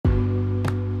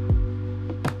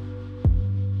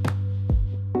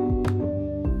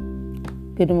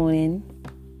Good morning.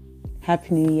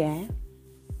 Happy New Year.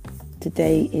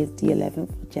 Today is the 11th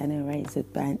of January.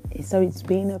 So it's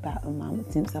been about a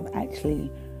month since I've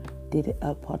actually did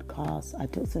a podcast. I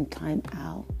took some time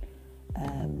out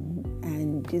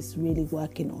and just really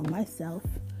working on myself.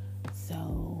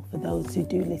 So for those who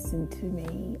do listen to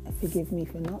me, forgive me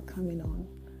for not coming on.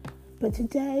 But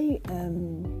today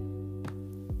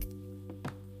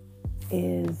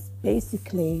is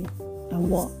basically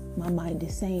what my mind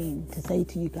is saying to say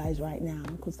to you guys right now,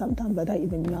 because sometimes I don't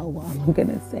even know what I'm going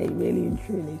to say really and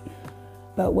truly,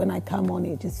 but when I come on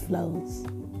it just flows.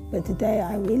 But today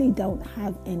I really don't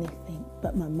have anything,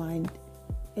 but my mind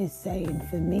is saying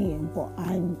for me, and what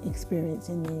I'm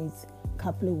experiencing these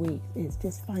couple of weeks is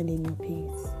just finding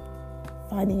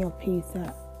your peace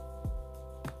at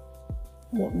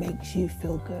what makes you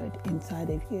feel good inside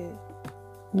of you.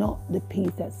 Not the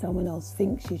peace that someone else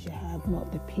thinks you should have,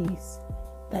 not the peace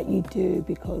that you do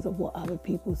because of what other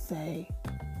people say,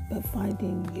 but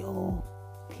finding your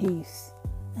peace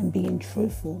and being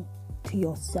truthful to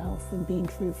yourself and being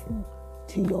truthful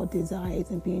to your desires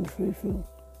and being truthful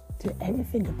to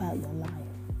everything about your life.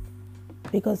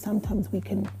 Because sometimes we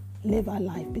can live our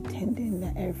life pretending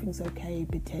that everything's okay,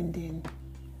 pretending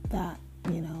that,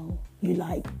 you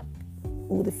like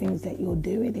all the things that you're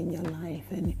doing in your life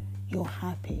and you're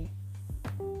happy.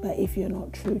 But if you're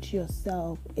not true to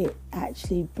yourself, it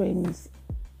actually brings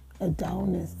a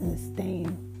dullness and a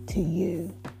stain to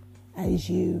you as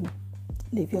you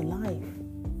live your life.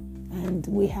 And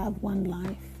we have one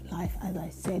life, as I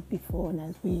said before, and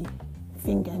as we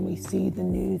think and we see the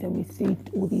news and we see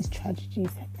all these tragedies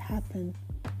happen,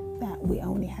 that we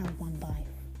only have one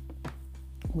life.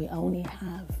 We only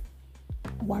have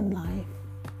one life,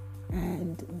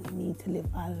 and we need to live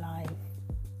our life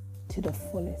to the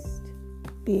fullest,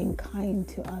 being kind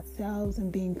to ourselves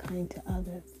and being kind to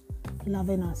others,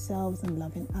 loving ourselves and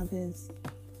loving others,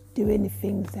 doing the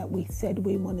things that we said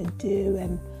we want to do.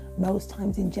 And most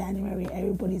times in January,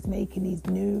 everybody's making these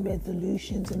new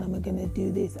resolutions, and I'm going to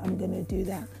do this, I'm going to do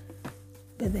that.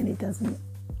 But then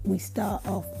we start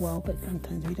off well, but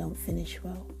sometimes we don't finish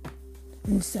well.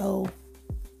 And so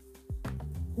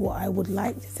what I would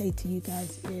like to say to you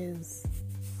guys is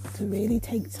to really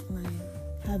take time,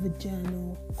 have a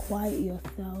journal, quiet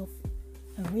yourself,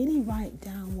 and really write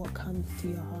down what comes to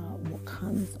your heart, what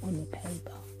comes on the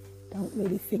paper. Don't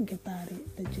really think about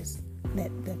it, but just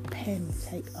let the pen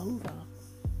take over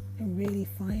and really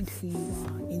find who you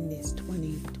are in this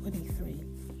 2023.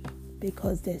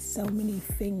 Because there's so many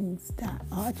things that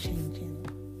are changing,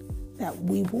 that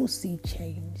we will see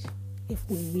change if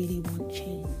we really want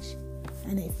change.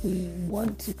 And if we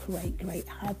want to create great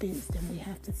habits, then we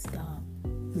have to start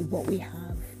with what we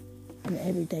have, and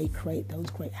every day create those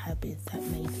great habits that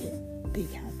make it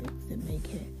big habits, that make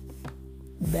it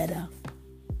better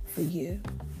for you.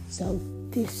 So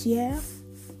this year,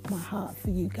 my heart for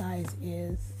you guys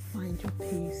is find your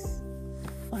peace,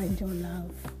 find your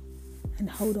love, and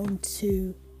hold on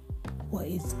to what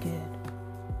is good.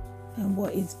 And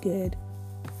what is good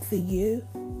for you,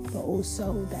 but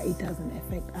also that it doesn't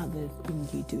affect others when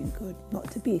you're doing good.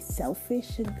 Not to be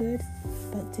selfish and good,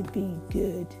 but to be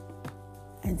good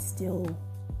and still,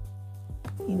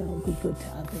 be good to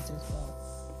others as well.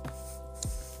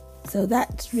 So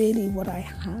that's really what I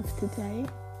have today.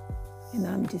 And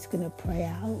I'm just going to pray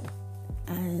out.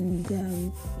 And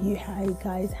you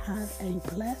guys have a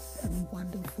blessed and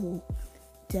wonderful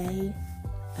day.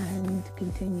 And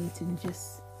continue to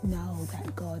just know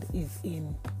that God is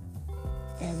in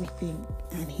everything.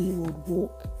 And He will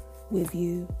walk with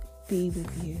you, be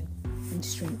with you, and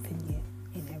strengthen you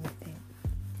in everything.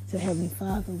 So Heavenly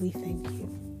Father, we thank you.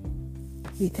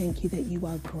 We thank you that you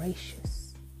are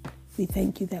gracious. We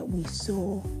thank you that we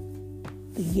saw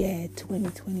the year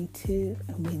 2022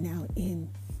 and we're now in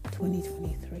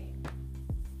 2023.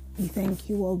 We thank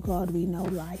you, oh God, we know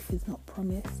life is not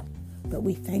promised, but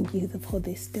we thank you for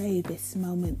this day, this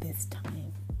moment, this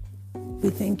time. We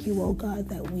thank you, oh God,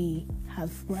 that we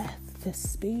have breath to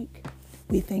speak.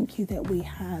 We thank you that we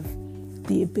have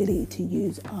the ability to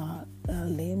use our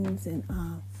limbs and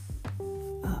our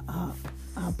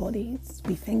bodies.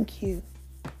 We thank you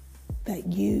that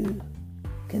you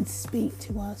can speak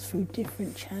to us through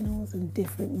different channels and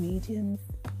different mediums.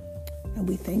 And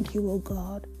we thank you, oh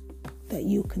God, that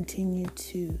you continue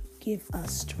to give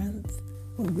us strength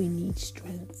when we need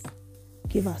strength.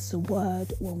 Give us a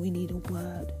word when we need a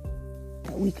word.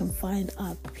 That we can find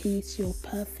our peace, your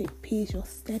perfect peace, your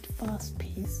steadfast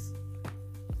peace.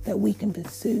 That we can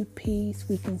pursue peace,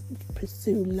 we can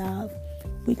pursue love,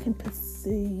 we can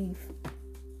perceive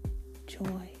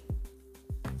joy.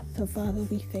 So Father,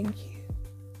 we thank you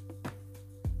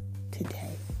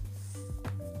today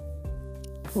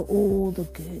for all the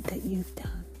good that you've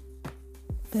done,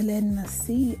 for letting us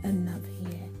see another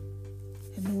year.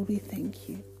 And Lord, we thank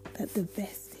you that the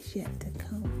best is yet to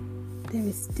come. There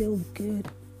is still good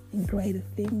and greater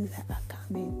things that are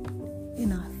coming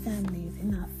in our families,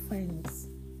 in our friends,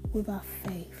 with our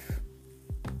faith,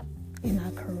 in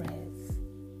our careers,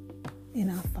 in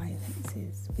our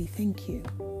finances. We thank you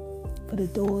for the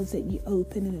doors that you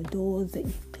open and the doors that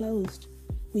you've closed.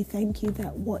 We thank you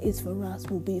that what is for us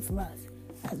will be for us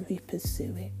as we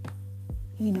pursue it.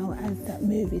 You know, as that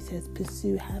movie says,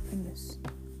 pursue happiness.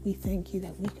 We thank you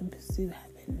that we can pursue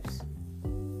happiness.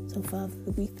 So, Father,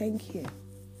 we thank you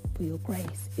for your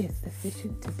grace is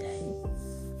sufficient today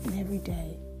and every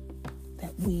day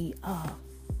that we are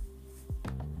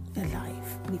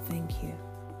alive. We thank you.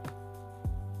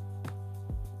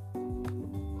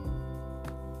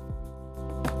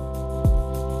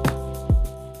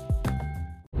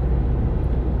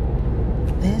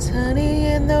 There's honey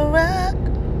in the rock.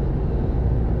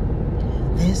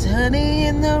 There's honey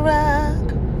in the rock.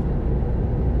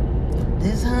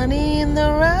 There's honey in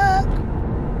the rock.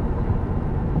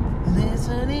 There's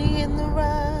honey in the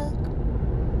rock.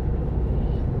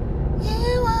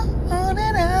 You are all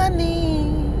that I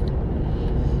need.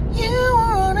 You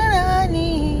are all that I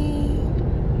need.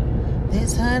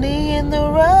 There's honey in the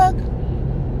rock.